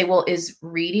people say, well, is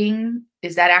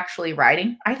that actually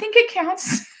writing? I think it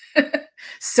counts.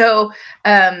 So,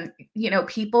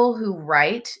 people who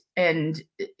write and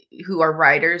who are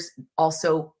writers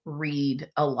also read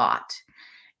a lot.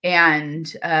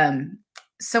 And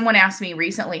someone asked me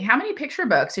recently, how many picture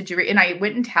books did you read? And I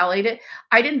went and tallied it.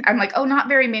 I'm like, oh, not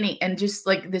very many. And just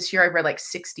like this year, I read like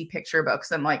 60 picture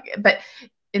books. I'm like,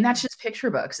 and that's just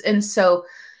picture books. And so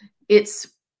it's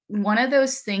one of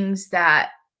those things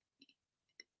that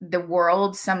the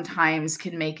world sometimes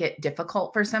can make it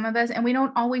difficult for some of us. And we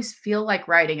don't always feel like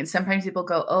writing. And sometimes people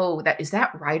go, oh, is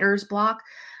that writer's block?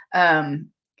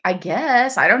 I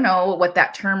guess, I don't know what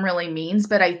that term really means,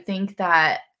 but I think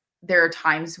that there are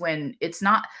times when it's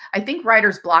not. I think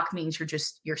writer's block means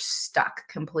you're stuck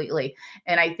completely.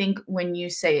 And I think when you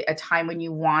say a time when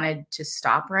you wanted to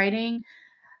stop writing,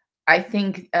 I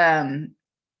think, I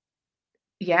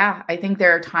think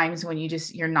there are times when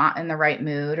you're not in the right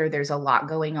mood or there's a lot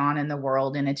going on in the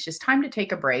world and it's just time to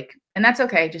take a break. And that's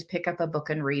okay. Just pick up a book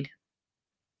and read.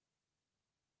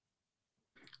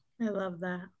 I love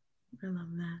that.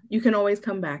 You can always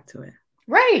come back to it.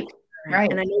 Right.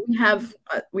 Right. And I know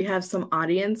we have some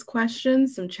audience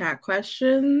questions, some chat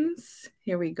questions.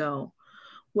 Here we go.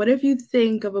 What if you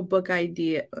think of a book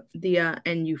idea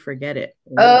and you forget it?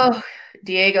 Oh,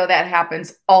 Diego, that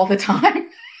happens all the time.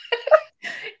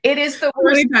 It is the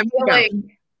worst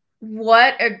feeling.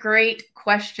 What a great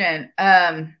question.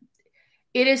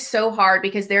 It is so hard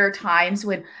because there are times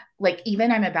when, like,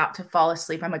 even I'm about to fall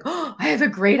asleep, I'm like, oh, I have a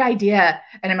great idea.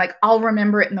 And I'm like, I'll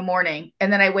remember it in the morning.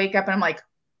 And then I wake up and I'm like,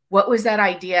 what was that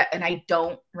idea? And I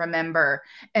don't remember.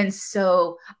 And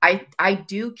so I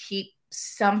do keep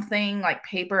something like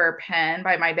paper or pen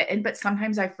by my bed, but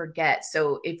sometimes I forget.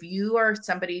 So if you are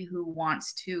somebody who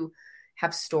wants to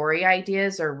have story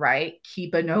ideas or write,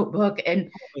 keep a notebook and,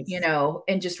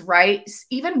 and just write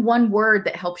even one word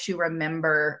that helps you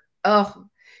remember. Oh,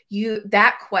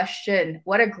 that question,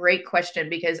 what a great question,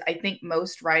 because I think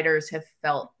most writers have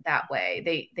felt that way.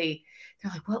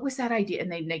 They're like, what was that idea?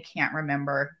 And they can't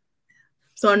remember.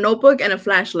 So a notebook and a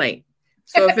flashlight.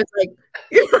 So if it's like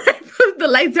the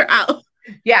lights are out.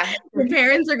 Yeah. Your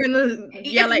parents are gonna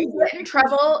yell at you. Get in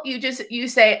trouble, you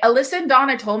say, Alyssa and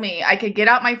Donna told me I could get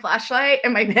out my flashlight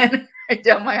and my pen and write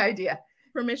down my idea.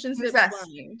 Permission slip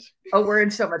signed. Oh, we're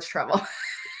in so much trouble.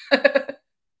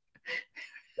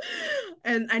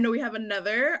 And I know we have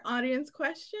another audience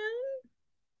question.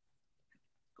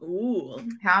 Ooh.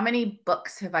 How many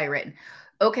books have I written?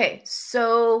 Okay,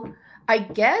 so I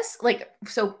guess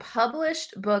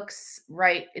published books,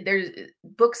 right? There's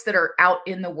books that are out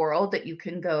in the world that you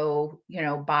can go,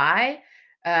 buy.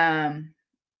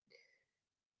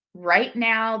 Right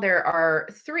now there are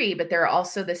 3, but there are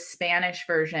also the Spanish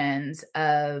versions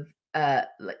of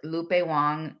Lupe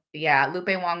Wong. Yeah,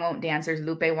 Lupe Wong Won't Dance. There's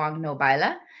Lupe Wong No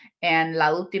Baila. And La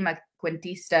Última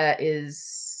Cuentista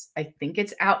is, I think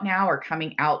it's out now or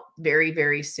coming out very,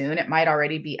 very soon. It might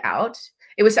already be out.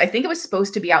 I think it was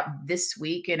supposed to be out this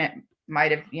week and it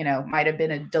might have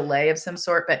been a delay of some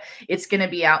sort, but it's going to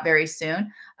be out very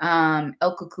soon.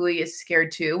 El Cucuy is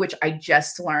Scared Too, which I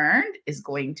just learned is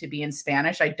going to be in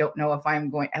Spanish. I don't know if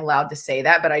I'm allowed to say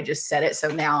that, but I just said it. So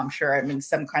now I'm sure I'm in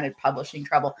some kind of publishing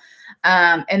trouble.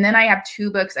 And then I have 2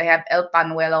 books. I have El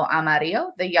Pañuelo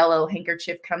Amarillo, The Yellow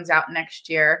Handkerchief, comes out next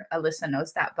year. Alyssa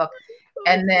knows that book.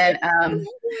 And then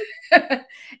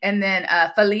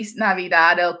Feliz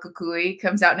Navidad El Cucuy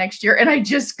comes out next year. And I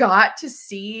just got to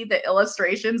see the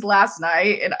illustrations last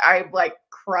night and I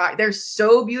cried. They're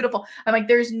so beautiful. I'm like,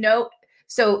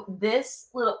 so this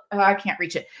little, I can't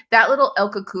reach it. That little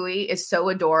El Cucuy is so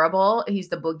adorable. He's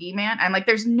the boogeyman. I'm like,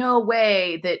 there's no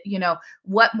way that,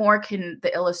 what more can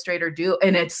the illustrator do?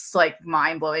 And it's like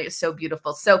mind blowing. It's so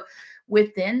beautiful. So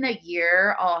within the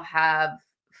year, I'll have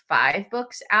 5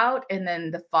 books out, and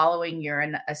then the following year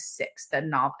and a 6th,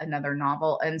 another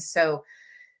novel. And so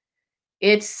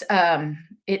it's I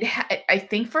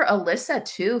think for Alyssa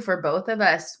too, for both of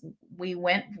us, we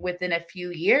went within a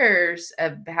few years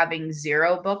of having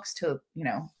 0 books to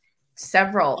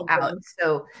several out.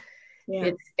 So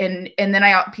yeah. And then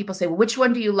people say, well, which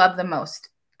one do you love the most?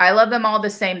 I love them all the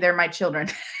same. They're my children.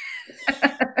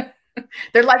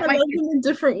 They're like I love them in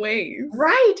different ways.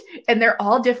 Right. And they're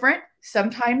all different.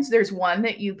 Sometimes there's one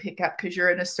that you pick up because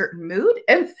you're in a certain mood.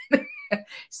 And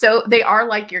So they are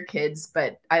like your kids,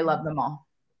 but I love them all.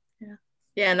 Yeah.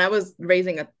 Yeah. And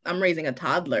I'm raising a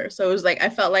toddler. So it was like, I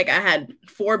felt like I had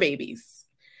 4 babies,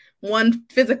 one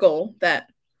physical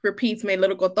that repeats my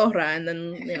little cotorra. And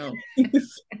then,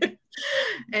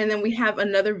 and then we have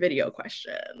another video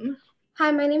question.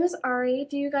 Hi, my name is Ari.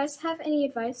 Do you guys have any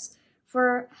advice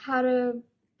for how to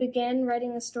begin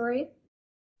writing a story?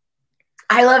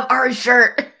 I love Ari's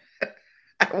shirt.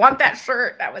 I want that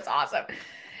shirt. That was awesome.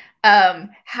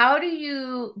 How do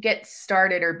you get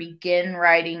started or begin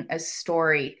writing a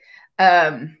story?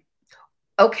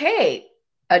 Okay.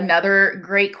 Another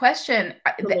great question.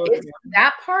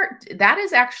 That part, that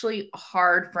is actually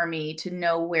hard for me to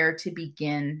know where to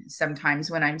begin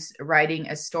sometimes when I'm writing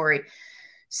a story.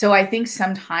 So I think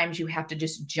sometimes you have to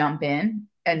just jump in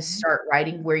and start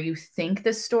writing where you think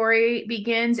the story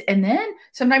begins. And then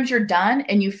sometimes you're done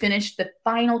and you finish the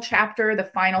final chapter, the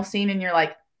final scene, and you're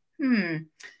like,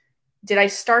 did I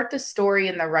start the story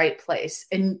in the right place?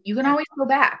 And you can always go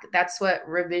back. That's what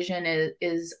revision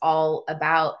is all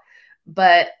about.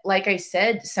 But like I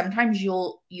said, sometimes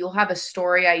you'll have a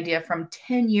story idea from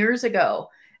 10 years ago,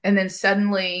 and then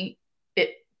suddenly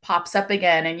it pops up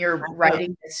again and you're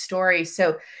writing this story.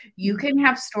 So you can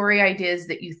have story ideas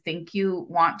that you think you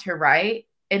want to write,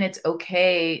 and it's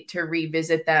okay to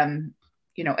revisit them,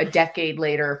 a decade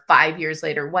later, 5 years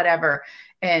later, whatever.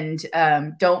 And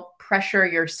don't pressure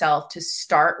yourself to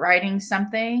start writing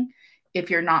something if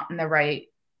you're not in the right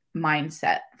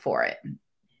mindset for it.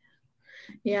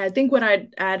 Yeah, I think what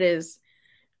I'd add is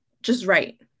just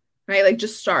write, right? Like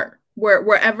just start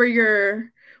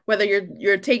wherever whether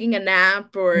you're taking a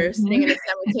nap or sitting in a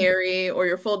cemetery or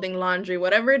you're folding laundry,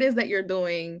 whatever it is that you're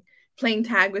doing, playing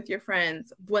tag with your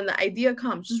friends. When the idea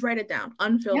comes, just write it down,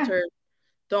 unfiltered.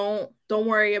 Yeah. Don't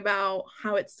worry about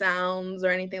how it sounds or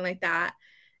anything like that.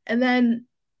 And then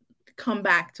come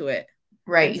back to it.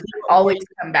 Right. You always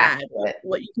come back to it.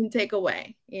 What you can take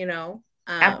away,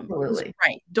 Absolutely.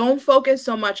 Right. Don't focus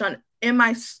so much on, am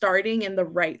I starting in the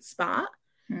right spot?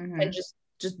 And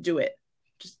just do it.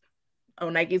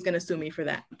 Nike's going to sue me for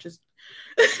that.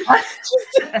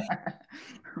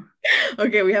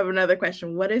 Okay, we have another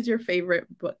question. What is your favorite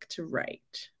book to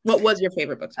write? What was your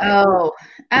favorite book to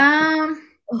write?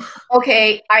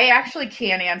 Okay, I actually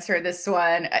can't answer this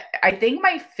one. I think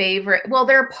my favorite, well,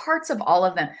 there are parts of all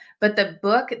of them, but the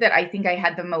book that I think I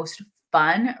had the most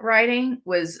fun writing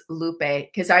was Lupe,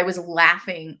 because I was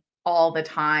laughing all the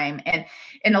time. And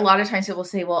a lot of times people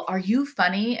say, well, are you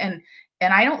funny? And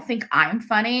I don't think I'm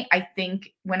funny. I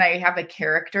think when I have a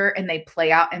character and they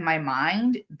play out in my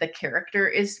mind, the character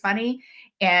is funny.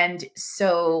 And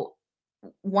so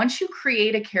once you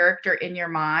create a character in your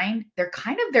mind, they're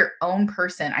kind of their own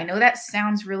person. I know that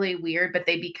sounds really weird, but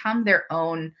they become their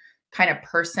own kind of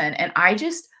person. And I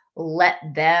just let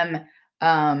them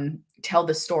tell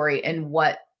the story and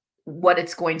what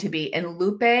it's going to be. And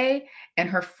Lupe and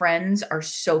her friends are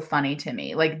so funny to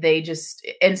me. Like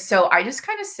and so I just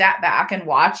kind of sat back and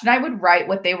watched, and I would write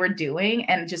what they were doing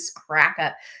and just crack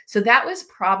up. So that was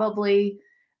probably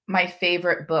my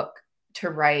favorite book to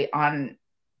write on,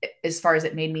 as far as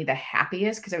it made me the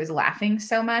happiest, because I was laughing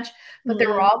so much. But there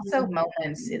were also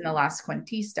moments in the Last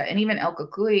Cuentista and even El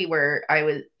Cucuy where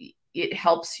it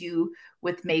helps you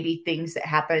with maybe things that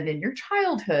happened in your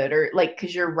childhood, or like,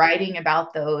 because you're writing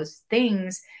about those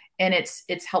things and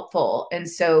it's helpful. And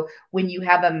so when you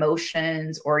have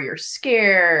emotions, or you're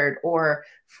scared or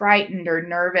frightened or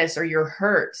nervous, or you're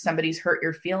hurt, somebody's hurt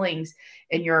your feelings,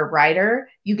 and you're a writer,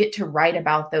 you get to write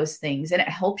about those things, and it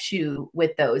helps you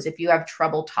with those. If you have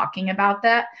trouble talking about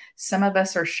that, some of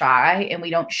us are shy and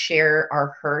we don't share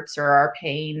our hurts or our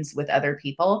pains with other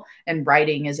people, and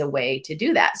writing is a way to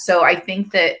do that. So I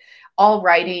think that all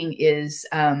writing is,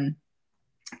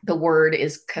 the word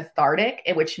is cathartic,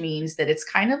 which means that it's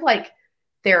kind of like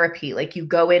therapy. Like you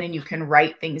go in and you can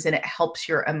write things and it helps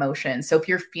your emotions. So if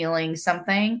you're feeling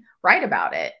something, write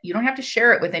about it. You don't have to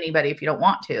share it with anybody if you don't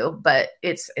want to, but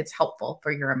it's helpful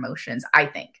for your emotions, I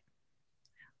think.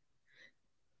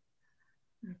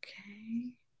 Okay.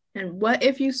 And what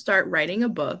if you start writing a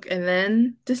book and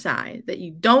then decide that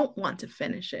you don't want to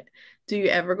finish it? Do you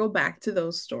ever go back to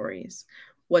those stories?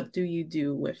 What do you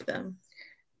do with them?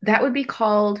 That would be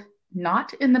called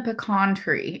Not in the Pecan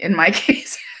Tree in my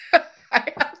case.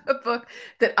 I have a book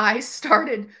that I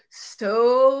started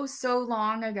so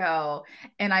long ago,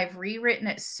 and I've rewritten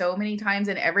it so many times.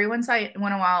 And every once in a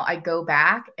while, I go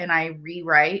back and I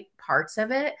rewrite parts of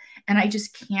it, and I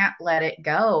just can't let it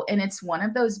go. And it's one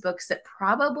of those books that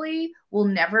probably will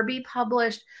never be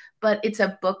published, but it's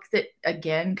a book that,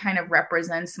 again, kind of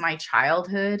represents my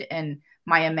childhood and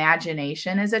my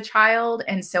imagination as a child.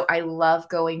 And so I love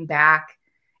going back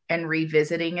and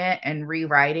revisiting it and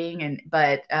rewriting.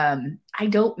 But I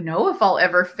don't know if I'll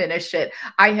ever finish it.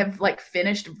 I have like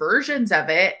finished versions of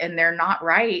it and they're not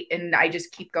right. And I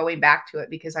just keep going back to it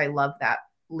because I love that,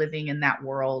 living in that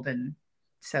world. And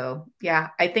so, yeah,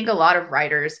 I think a lot of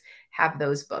writers have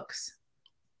those books.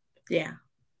 Yeah.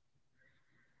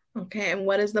 Okay. And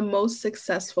what is the most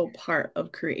successful part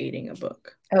of creating a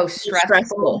book? Oh,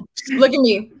 stressful. Look at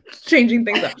me changing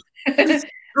things up.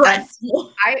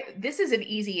 Stressful. This is an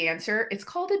easy answer. It's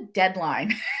called a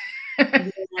deadline.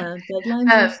 Yeah, deadlines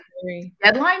are scary.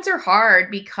 Deadlines are hard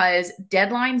because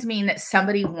deadlines mean that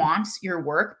somebody wants your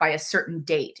work by a certain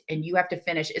date and you have to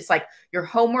finish. It's like your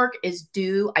homework is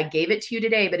due. I gave it to you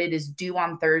today, but it is due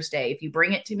on Thursday. If you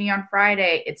bring it to me on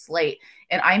Friday, it's late.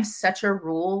 And I'm such a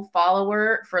rule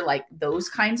follower for like those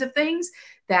kinds of things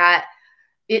that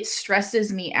it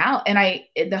stresses me out. And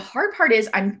the hard part is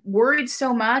I'm worried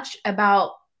so much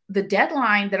about the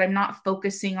deadline that I'm not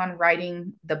focusing on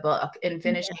writing the book and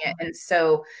finishing it. And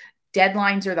so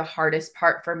deadlines are the hardest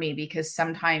part for me because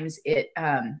sometimes it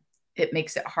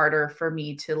makes it harder for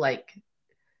me to like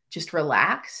just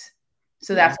relax.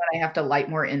 So that's when I have to light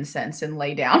more incense and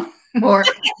lay down more,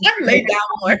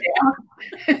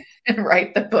 and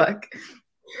write the book.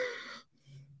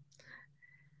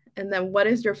 And then what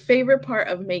is your favorite part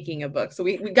of making a book? So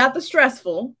we got the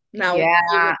stressful. Now,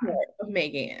 favorite part of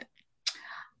making it.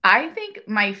 I think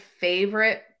my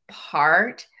favorite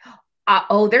part,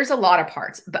 there's a lot of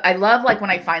parts, but I love like when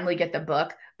I finally get the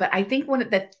book, but I think when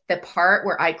the part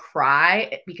where I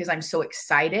cry because I'm so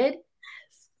excited,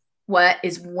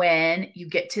 when you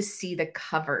get to see the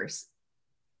covers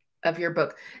of your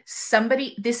book.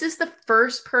 This is the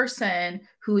first person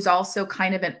who's also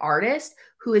kind of an artist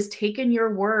who has taken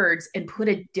your words and put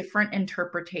a different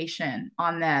interpretation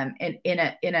on them in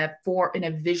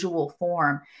a visual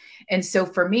form. And so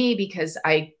for me, because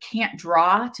I can't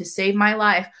draw to save my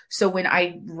life, so when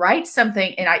I write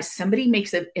something and somebody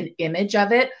makes an image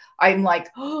of it, I'm like,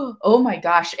 oh my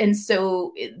gosh. And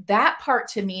so that part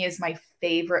to me is my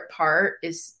favorite part,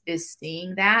 is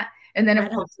seeing that. And then of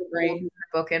course, holding the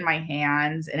book in my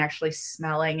hands and actually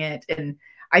smelling it. And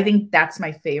I think that's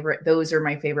my favorite. Those are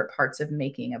my favorite parts of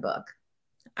making a book.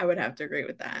 I would have to agree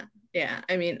with that. Yeah.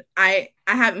 I mean,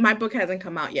 my book hasn't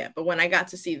come out yet, but when I got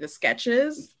to see the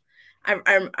sketches,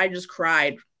 I just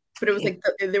cried, but it was like,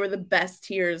 they were the best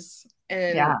tears.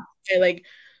 And I like,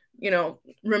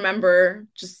 remember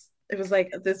it was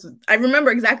like this. I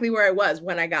remember exactly where I was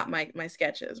when I got my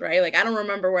sketches, right? Like, I don't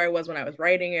remember where I was when I was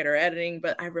writing it or editing,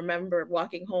 but I remember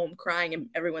walking home crying and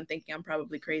everyone thinking I'm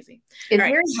probably crazy. It's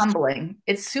very humbling.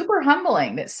 It's super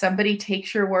humbling that somebody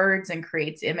takes your words and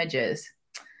creates images.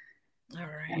 All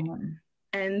right.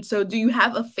 And so do you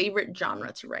have a favorite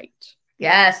genre to write?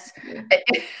 Yes.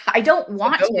 I don't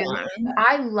want to.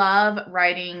 I love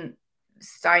writing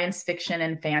science fiction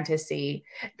and fantasy.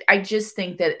 I just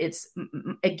think that it's,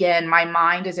 again, my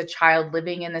mind as a child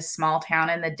living in this small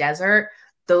town in the desert,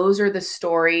 those are the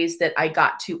stories that I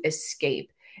got to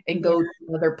escape and go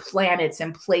to other planets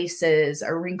and places,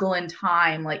 A Wrinkle in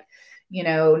Time, like,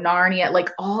 Narnia, like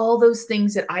all those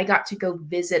things that I got to go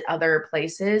visit other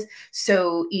places.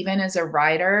 So even as a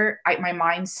writer, my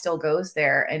mind still goes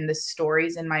there, and the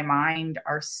stories in my mind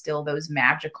are still those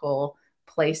magical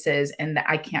places, and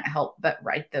I can't help but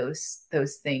write those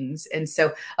things. And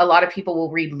so a lot of people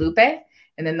will read Lupe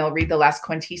and then they'll read The Last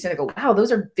Cuentista and they go, wow,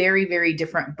 those are very, very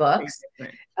different books.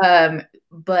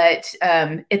 But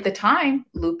at the time,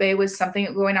 Lupe was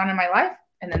something going on in my life.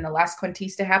 And then The Last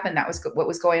Cuentista happened. That was what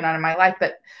was going on in my life.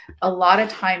 But a lot of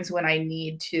times when I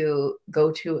need to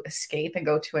go to escape and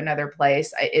go to another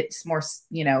place, it's more,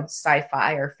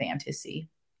 sci-fi or fantasy.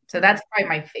 So that's probably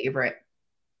my favorite.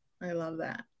 I love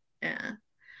that. Yeah.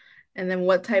 And then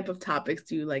what type of topics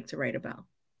do you like to write about?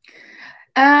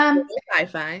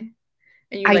 Sci-fi.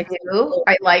 And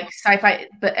I like sci-fi,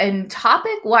 and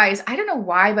topic wise, I don't know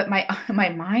why, but my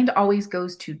mind always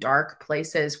goes to dark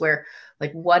places where,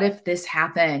 like, what if this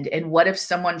happened? And what if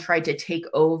someone tried to take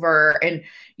over? And,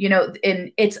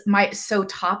 and so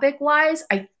topic wise,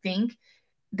 I think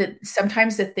that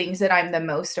sometimes the things that I'm the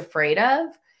most afraid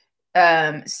of,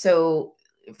 so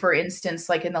for instance,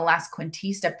 like in The Last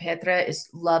Cuentista, Petra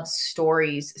loves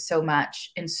stories so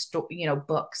much in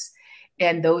books,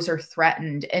 and those are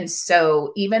threatened. And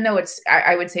so even though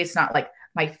I would say it's not like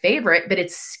my favorite, but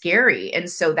it's scary. And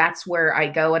so that's where I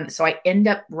go. And so I end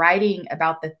up writing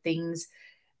about the things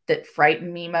that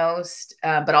frighten me most,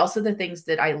 but also the things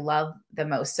that I love the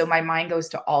most. So my mind goes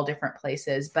to all different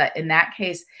places. But in that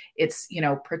case, it's,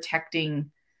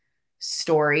 protecting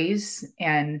stories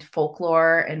and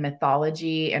folklore and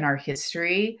mythology and our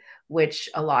history, which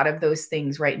a lot of those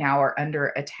things right now are under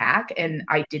attack. And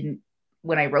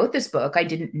when I wrote this book, I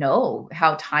didn't know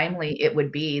how timely it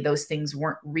would be. Those things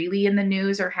weren't really in the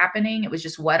news or happening. It was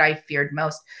just what I feared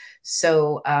most.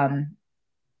 So,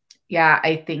 yeah,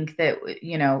 I think that,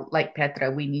 like Petra,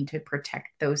 we need to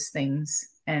protect those things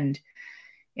and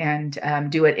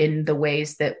do it in the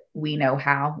ways that we know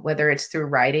how, whether it's through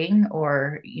writing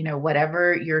or,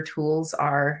 whatever your tools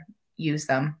are, use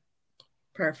them.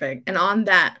 Perfect. And on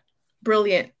that,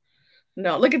 brilliant.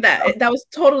 No, look at that. That was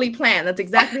totally planned. That's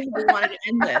exactly how we wanted to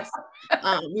end this.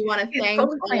 We want to thank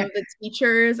all of the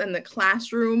teachers and the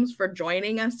classrooms for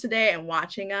joining us today and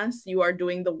watching us. You are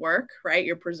doing the work, right?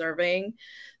 You're preserving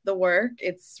the work.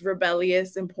 It's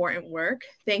rebellious, important work.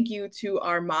 Thank you to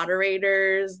our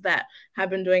moderators that have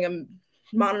been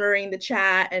monitoring the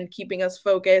chat and keeping us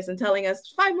focused and telling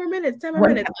us 5 more minutes, 10 more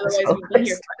minutes. Otherwise, we'll be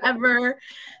here forever.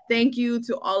 Thank you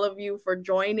to all of you for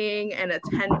joining and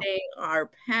attending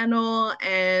our panel,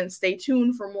 and stay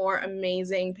tuned for more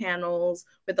amazing panels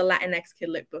with the Latinx Kid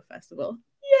Lit Book Festival.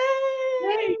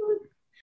 Yay!